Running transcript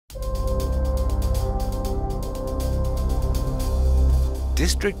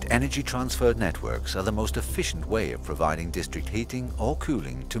District energy transfer networks are the most efficient way of providing district heating or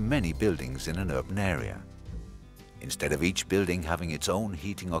cooling to many buildings in an urban area. Instead of each building having its own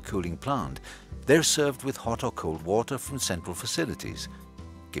heating or cooling plant, they're served with hot or cold water from central facilities,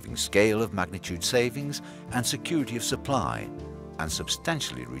 giving scale of magnitude savings and security of supply, and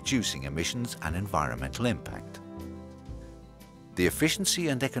substantially reducing emissions and environmental impact. The efficiency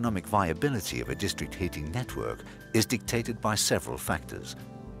and economic viability of a district heating network is dictated by several factors: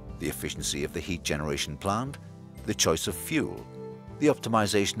 the efficiency of the heat generation plant, the choice of fuel, the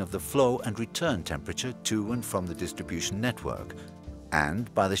optimization of the flow and return temperature to and from the distribution network,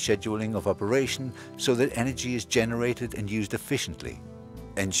 and by the scheduling of operation so that energy is generated and used efficiently,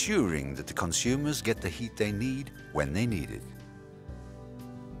 ensuring that the consumers get the heat they need when they need it.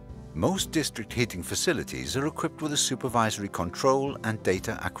 Most district heating facilities are equipped with a supervisory control and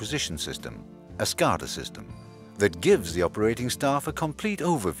data acquisition system, a SCADA system, that gives the operating staff a complete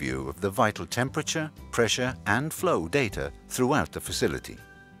overview of the vital temperature, pressure and flow data throughout the facility.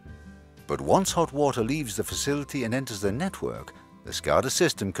 But once hot water leaves the facility and enters the network, the SCADA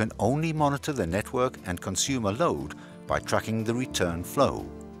system can only monitor the network and consumer load by tracking the return flow.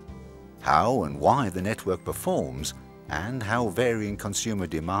 How and why the network performs, and how varying consumer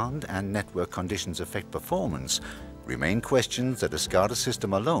demand and network conditions affect performance remain questions that a SCADA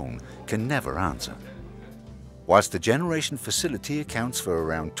system alone can never answer. Whilst the generation facility accounts for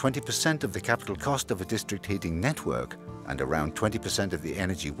around 20% of the capital cost of a district heating network and around 20% of the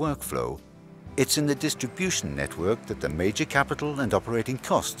energy workflow, it's in the distribution network that the major capital and operating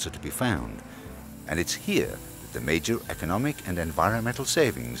costs are to be found, and it's here that the major economic and environmental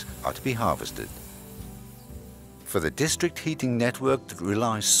savings are to be harvested. For the district heating network that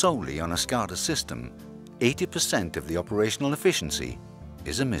relies solely on a SCADA system, 80% of the operational efficiency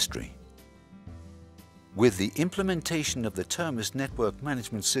is a mystery. With the implementation of the TERMIS network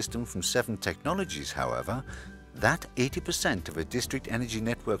management system from 7 Technologies, however, that 80% of a district energy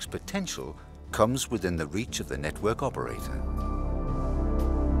network's potential comes within the reach of the network operator.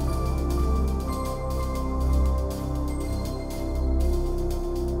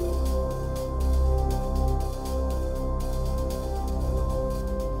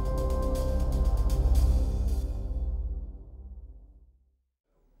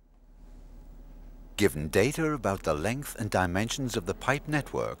 Given data about the length and dimensions of the pipe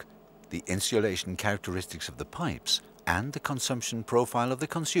network, the insulation characteristics of the pipes, and the consumption profile of the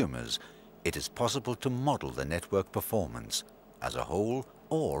consumers, it is possible to model the network performance as a whole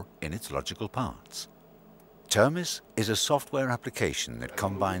or in its logical parts. TERMIS is a software application that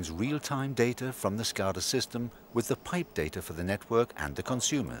combines real-time data from the SCADA system with the pipe data for the network and the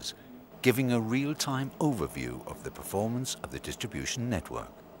consumers, giving a real-time overview of the performance of the distribution network.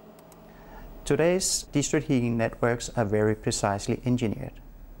 Today's district heating networks are very precisely engineered.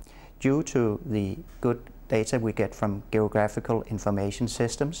 Due to the good data we get from geographical information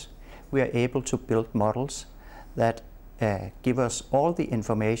systems, we are able to build models that give us all the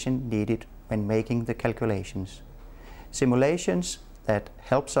information needed when making the calculations. Simulations that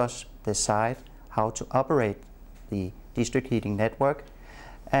helps us decide how to operate the district heating network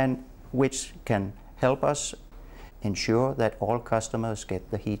and which can help us ensure that all customers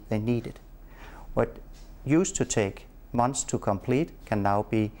get the heat they needed. What used to take months to complete can now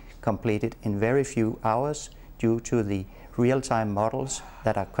be completed in very few hours due to the real-time models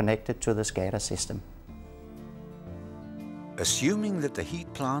that are connected to the SCADA system. Assuming that the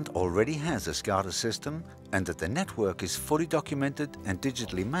heat plant already has a SCADA system and that the network is fully documented and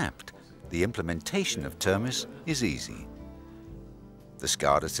digitally mapped, the implementation of TERMIS is easy. The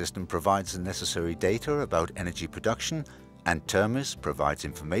SCADA system provides the necessary data about energy production, and TERMIS provides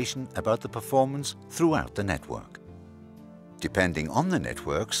information about the performance throughout the network. Depending on the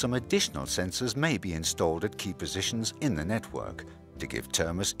network, some additional sensors may be installed at key positions in the network to give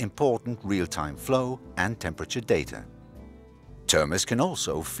TERMIS important real-time flow and temperature data. TERMIS can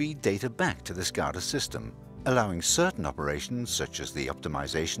also feed data back to the SCADA system, allowing certain operations such as the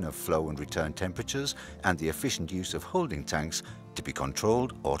optimization of flow and return temperatures and the efficient use of holding tanks to be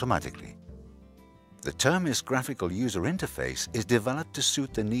controlled automatically. The TERMIS graphical user interface is developed to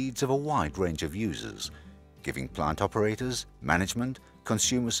suit the needs of a wide range of users, giving plant operators, management,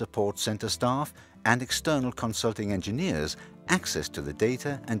 consumer support center staff, and external consulting engineers access to the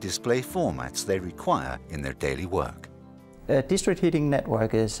data and display formats they require in their daily work. A district heating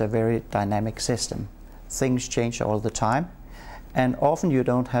network is a very dynamic system. Things change all the time, and often you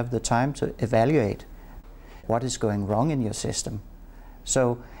don't have the time to evaluate what is going wrong in your system.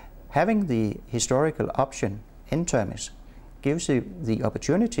 So having the historical option in TERMIS gives you the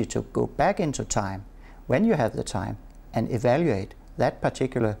opportunity to go back into time when you have the time and evaluate that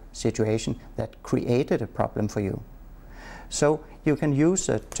particular situation that created a problem for you. So you can use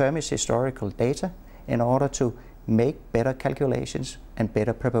the TERMIS historical data in order to make better calculations and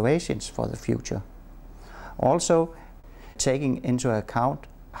better preparations for the future. Also, taking into account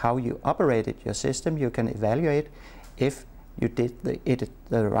how you operated your system, you can evaluate if you did it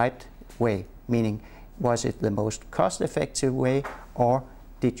the right way, meaning was it the most cost-effective way or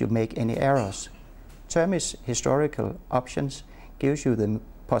did you make any errors? TERMIS historical options gives you the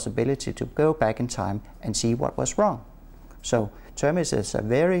possibility to go back in time and see what was wrong. So TERMIS is a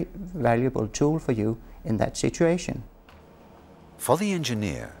very valuable tool for you in that situation. For the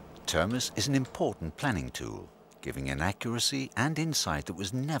engineer, TERMIS is an important planning tool, giving an accuracy and insight that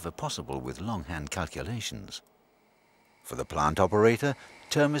was never possible with longhand calculations. For the plant operator,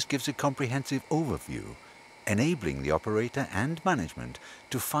 TERMIS gives a comprehensive overview, enabling the operator and management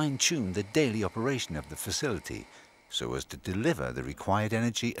to fine-tune the daily operation of the facility so as to deliver the required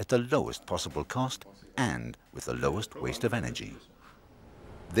energy at the lowest possible cost and with the lowest waste of energy.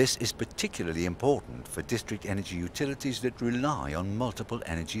 This is particularly important for district energy utilities that rely on multiple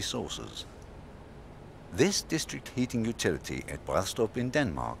energy sources. This district heating utility at Brædstrup in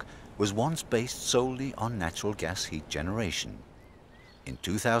Denmark was once based solely on natural gas heat generation. In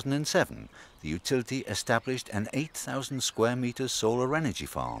 2007, the utility established an 8,000 square meter solar energy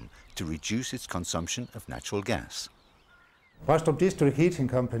farm to reduce its consumption of natural gas. Brædstrup District Heating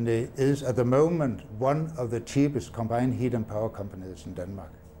Company is at the moment one of the cheapest combined heat and power companies in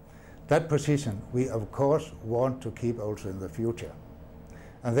Denmark. That position we of course want to keep also in the future.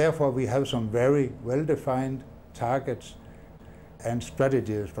 And therefore we have some very well-defined targets and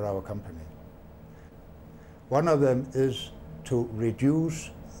strategies for our company. One of them is to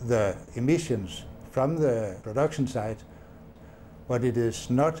reduce the emissions from the production site, but it is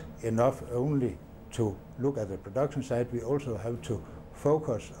not enough only to look at the production side. We also have to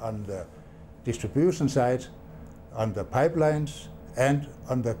focus on the distribution side, on the pipelines, and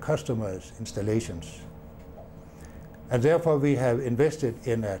on the customers' installations. And therefore we have invested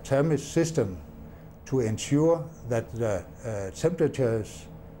in a TERMIS system to ensure that the temperatures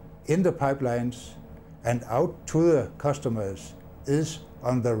in the pipelines and out to the customers is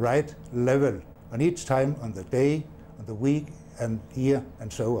on the right level on each time on the day, on the week and year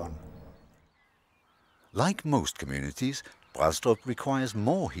and so on. Like most communities, Brædstrup requires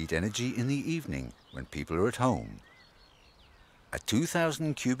more heat energy in the evening when people are at home. A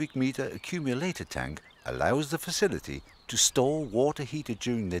 2,000 cubic meter accumulator tank allows the facility to store water heated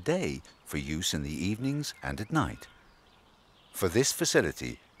during the day for use in the evenings and at night. For this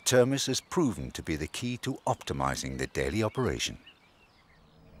facility, TERMIS has proven to be the key to optimizing the daily operation.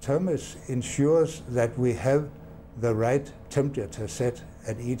 TERMIS ensures that we have the right temperature set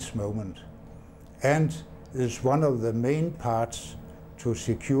at each moment, and is one of the main parts to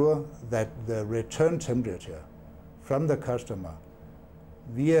secure that the return temperature from the customer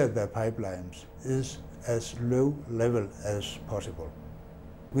via the pipelines is as low level as possible.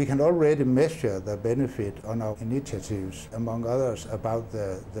 We can already measure the benefit on our initiatives, among others, about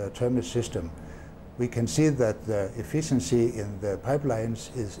the TERMIS system. We can see that the efficiency in the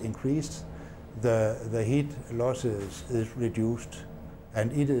pipelines is increased, the heat losses is reduced,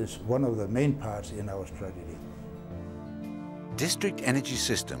 and it is one of the main parts in our strategy. District energy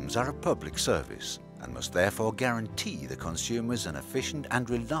systems are a public service and must therefore guarantee the consumers an efficient and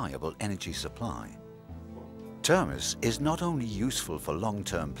reliable energy supply. TERMIS is not only useful for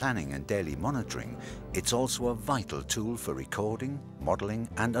long-term planning and daily monitoring, it's also a vital tool for recording, modelling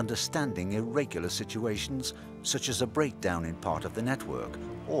and understanding irregular situations such as a breakdown in part of the network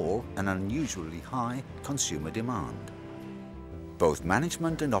or an unusually high consumer demand. Both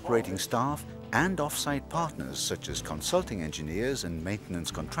management and operating staff and off-site partners such as consulting engineers and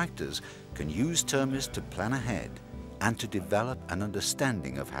maintenance contractors can use TERMIS to plan ahead and to develop an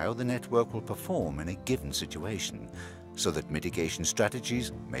understanding of how the network will perform in a given situation, so that mitigation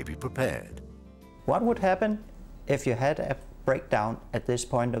strategies may be prepared. What would happen if you had a breakdown at this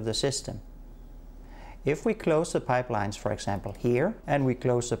point of the system? If we close the pipelines, for example, here, and we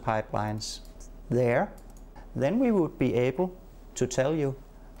close the pipelines there, then we would be able to tell you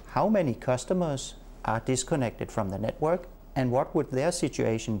how many customers are disconnected from the network and what would their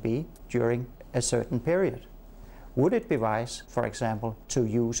situation be during a certain period. Would it be wise, for example, to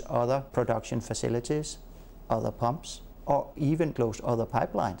use other production facilities, other pumps, or even close other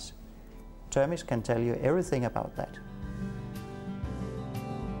pipelines? TERMIS can tell you everything about that.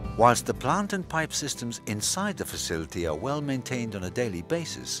 Whilst the plant and pipe systems inside the facility are well maintained on a daily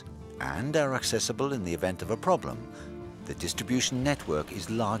basis and are accessible in the event of a problem, the distribution network is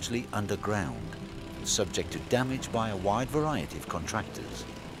largely underground. and subject to damage by a wide variety of contractors.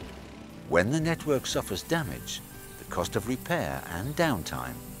 When the network suffers damage, the cost of repair and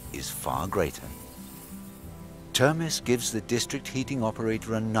downtime is far greater. TERMIS gives the district heating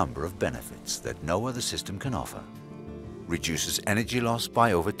operator a number of benefits that no other system can offer. Reduces energy loss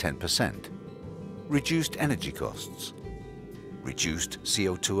by over 10%, reduced energy costs, reduced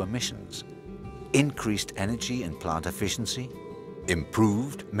CO2 emissions, increased energy and plant efficiency,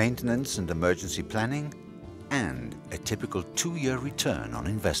 improved maintenance and emergency planning, and a typical 2-year return on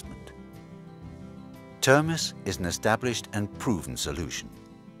investment. TERMIS is an established and proven solution.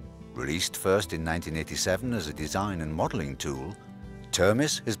 Released first in 1987 as a design and modeling tool,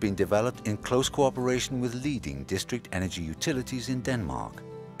 TERMIS has been developed in close cooperation with leading district energy utilities in Denmark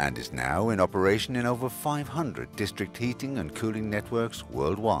and is now in operation in over 500 district heating and cooling networks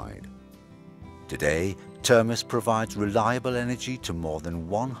worldwide. Today, TERMIS provides reliable energy to more than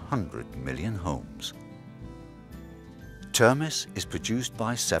 100 million homes. TERMIS is produced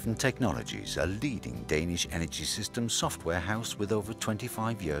by 7 Technologies, a leading Danish energy system software house with over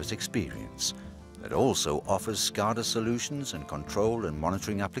 25 years' experience, that also offers SCADA solutions and control and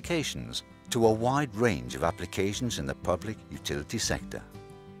monitoring applications to a wide range of applications in the public utility sector.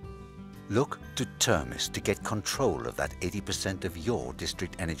 Look to TERMIS to get control of that 80% of your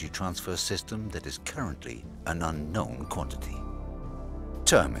district energy transfer system that is currently an unknown quantity.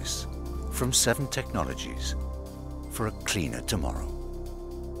 TERMIS from 7 Technologies for a cleaner tomorrow.